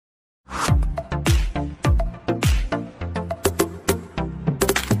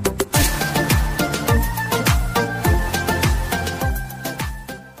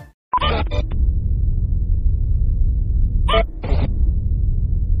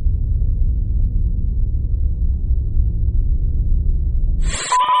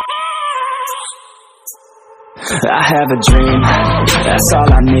I have a dream, that's all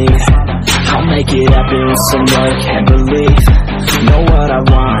I need. I'll make it happen with some work and belief. Know what I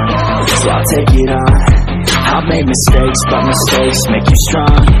want, so I'll take it on. I've made mistakes, but mistakes make you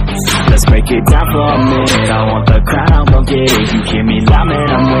strong. Let's break it down for a minute. I want the crown, I'm gon' get it. You hear me loud, man,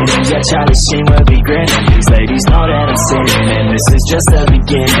 I'm winning. Yeah, Charlie Sheen will be grinning. These ladies know that I'm sinning, and this is just the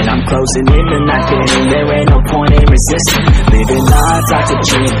beginning. I'm closing in the night inning. There ain't no point in resisting. Living life like a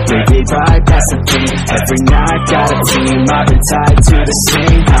dream, dig it right, that's the thing. Every night got a team, I've been tied to the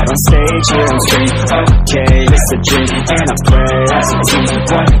scene. Out on stage, here I'm scream. Okay, it's a dream, and I pray as a team.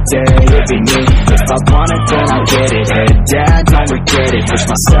 One day it'll be me. If I want it, then I'll get it. Head down, don't regret it. Push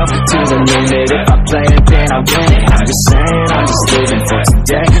myself to the limit. If I play it, then I win it. I'm just saying, I'm just living for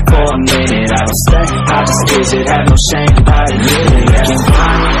today. For a minute, I don't stay, I just visit. Have no shame, I admit it. Looking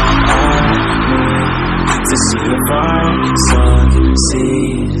right at me to see if I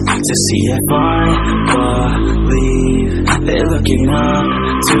succeed, to see if I believe. They're looking up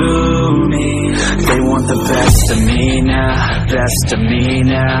to me. They want the best of me now, best of me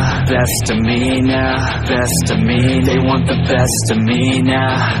now, best of me now, best of me. They want the best of me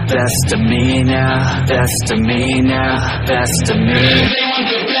now, best of me now, best of me now, best of me. They want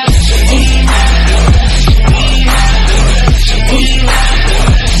the best of me now.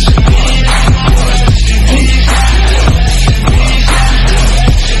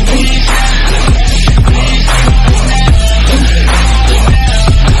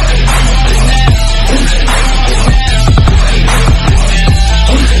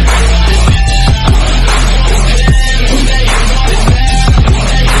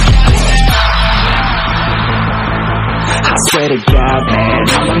 Swear to God, man,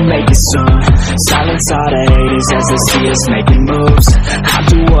 I'ma make it soon. Silence all the haters as they see us making moves. I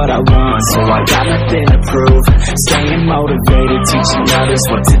do what I want, so I got nothing to prove. Staying motivated, teaching others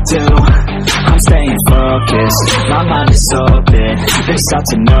what to do. I'm staying focused, my mind is open. They start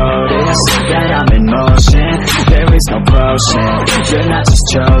to notice that I'm in motion. There is no potion, you're not just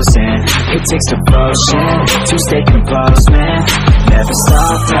chosen. It takes devotion to stay composed, man. Never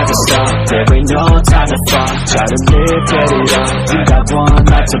stop, there ain't no time to fall. Try to live, get it up. You got one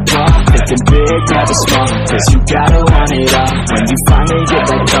life to blow. Thinking big, never small, cause you gotta want it all. When you finally get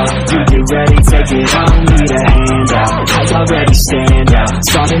let go, you get ready, take it on. Need a hand out, I already stand out.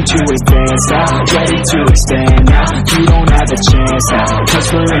 Starting to advance now, ready to expand now. You don't have a chance now, cause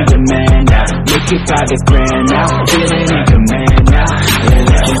we're in demand now. Make it by the grand now, feeling in command now. They're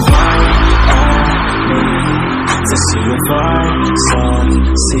looking right at me to see if I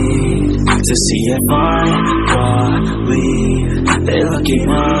succeed, to see if I believe. They're looking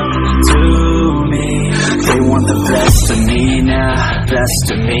up to me. They want the best of me now,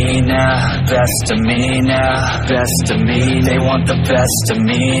 best of me now, best of me now, best of me. They want the best of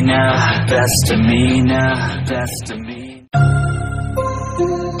me now, best of me now, best of me.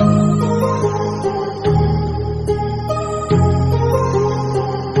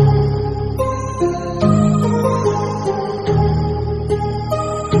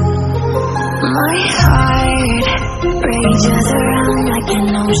 My heart rages around like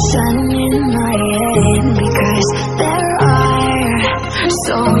an ocean in my head, because there are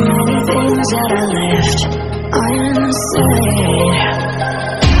so many things that I left unsaid.